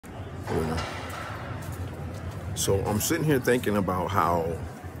You know? So I'm sitting here thinking about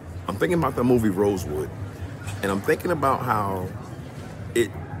I'm thinking about the movie Rosewood, and I'm thinking about how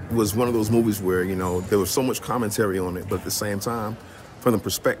it was one of those movies where, you know, there was so much commentary on it, but at the same time, from the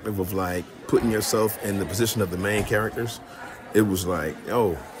perspective of like putting yourself in the position of the main characters, it was like,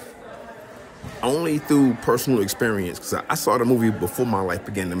 oh, only through personal experience, because I saw the movie before my life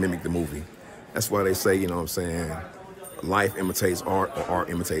began to mimic the movie. That's why they say, you know what I'm saying, life imitates art or art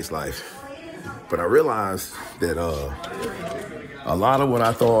imitates life. But I realized that a lot of what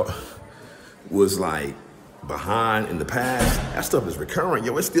I thought was like behind in the past, that stuff is recurrent.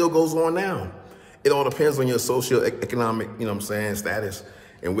 Yo, it still goes on now. It all depends on your socio-economic, you know what I'm saying, status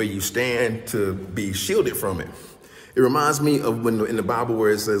and where you stand to be shielded from it. It reminds me of when in the Bible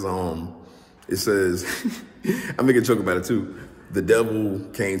where it says, I make a joke about it too. The devil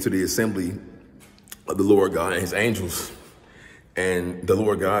came to the assembly of the Lord God and his angels. And the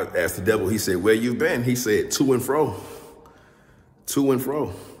Lord God asked the devil, he said, where you been? He said, to and fro. To and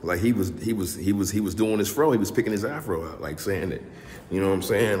fro. Like he was doing his fro. He was picking his afro out, like saying that, you know what I'm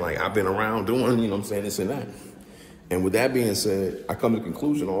saying? Like I've been around doing, you know what I'm saying, this and that. And with that being said, I come to the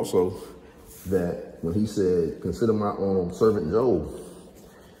conclusion also that when he said, consider my servant Job,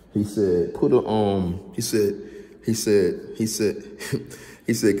 he said, he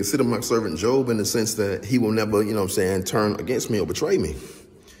said, consider my servant Job in the sense that he will never, you know what I'm saying, turn against me or betray me.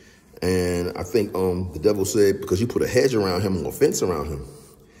 And I think the devil said, because you put a hedge around him or a fence around him,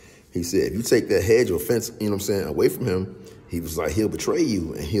 he said, if you take that hedge or fence, you know what I'm saying, away from him, he was like, he'll betray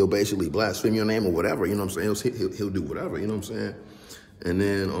you and he'll basically blaspheme your name or whatever, you know what I'm saying? He'll do whatever, you know what I'm saying? And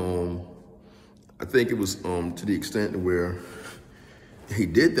then I think it was to the extent where he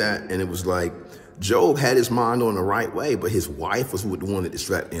did that, and it was like, Job had his mind on the right way, but his wife was the one that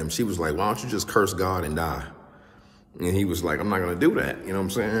distracted him. She was like, why don't you just curse God and die? And he was like, I'm not going to do that. You know what I'm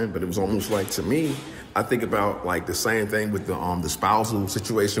saying? But it was almost like, to me, I think about like the same thing with the spousal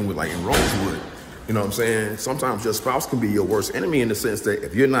situation with like in Rosewood. You know what I'm saying? Sometimes your spouse can be your worst enemy in the sense that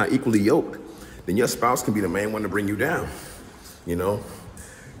if you're not equally yoked, then your spouse can be the main one to bring you down, you know?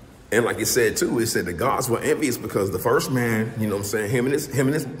 And like it said too, it said the gods were envious because the first man, you know what I'm saying, him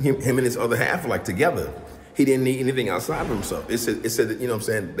and his other half were like together. He didn't need anything outside of himself. It said that, you know what I'm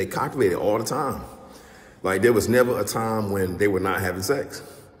saying, they calculated all the time. Like there was never a time when they were not having sex.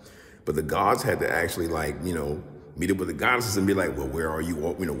 But the gods had to actually like, you know, meet up with the goddesses and be like, well, where are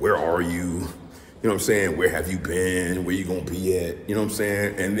you? You know, where are you? You know what I'm saying? Where have you been? Where you gonna be at? You know what I'm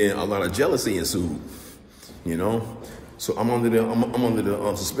saying? And then a lot of jealousy ensued, you know? So I'm under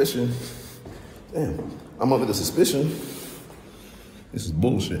the suspicion. Damn, I'm under the suspicion. This is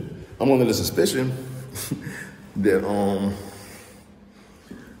bullshit. I'm under the suspicion that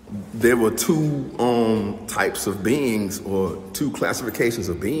there were two types of beings or two classifications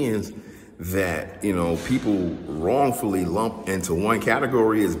of beings that, you know, people wrongfully lump into one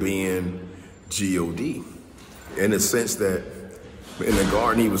category as being God. In the sense that in the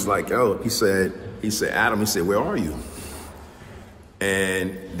garden he was like, oh, he said, Adam, he said, where are you?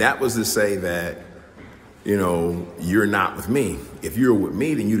 And that was to say that, you know, you're not with me. If you were with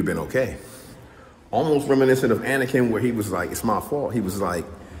me, then you'd have been okay. Almost reminiscent of Anakin, where he was like, it's my fault. He was like,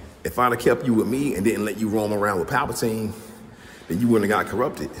 if I'd have kept you with me and didn't let you roam around with Palpatine, then you wouldn't have got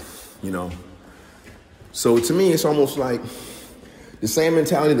corrupted, you know? So to me, it's almost like the same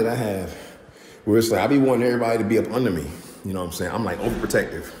mentality that I have, where it's like, I be wanting everybody to be up under me. You know what I'm saying? I'm like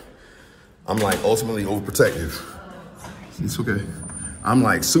overprotective. I'm like ultimately overprotective. It's okay. I'm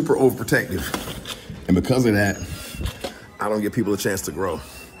like super overprotective. And because of that, I don't give people a chance to grow.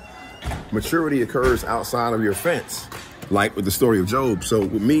 Maturity occurs outside of your fence, like with the story of Job. So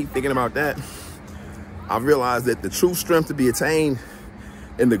with me thinking about that, I realized that the true strength to be attained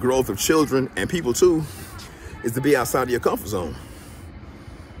in the growth of children and people too is to be outside of your comfort zone,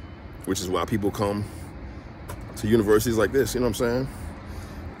 which is why people come to universities like this, you know what I'm saying?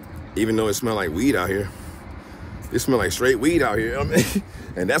 Even though it smells like weed out here. It smells like straight weed out here, you know what I mean?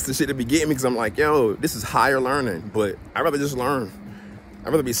 And that's the shit that be getting me, because I'm like, yo, this is higher learning, but I'd rather just learn.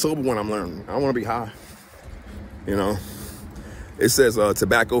 I'd rather be sober when I'm learning. I don't want to be high, you know? It says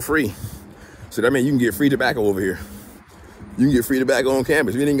tobacco free. So that means you can get free tobacco over here. You can get free tobacco on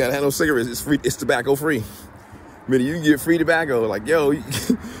campus. You ain't got to have no cigarettes. It's free. It's tobacco free. I mean, you can get free tobacco. Like, yo, if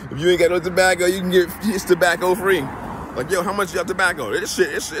you ain't got no tobacco, you can get it's tobacco free. Like, yo, how much you got tobacco? This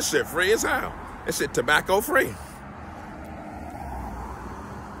shit free as hell. This shit tobacco free.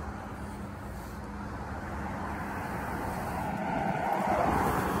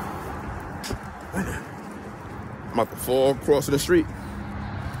 I'm about to fall crossing the street.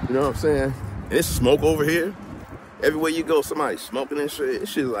 You know what I'm saying? And it's smoke over here. Everywhere you go, somebody smoking and shit.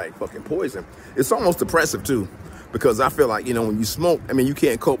 It's shit like fucking poison. It's almost depressive too, because I feel like, you know, when you smoke, I mean, you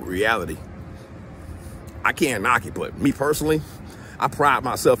can't cope with reality. I can't knock it, but me personally, I pride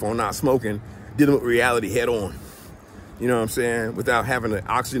myself on not smoking, dealing with reality head on. You know what I'm saying? Without having to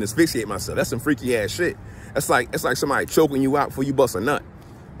oxygen asphyxiate myself. That's some freaky ass shit. It's like somebody choking you out before you bust a nut.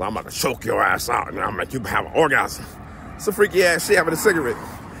 Well, I'm about to choke your ass out and I'll make you have an orgasm. It's a freaky ass shit having a cigarette.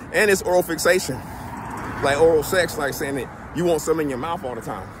 And it's oral fixation. Like oral sex, like saying that you want something in your mouth all the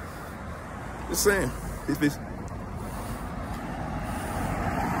time. Just saying. Peace, peace.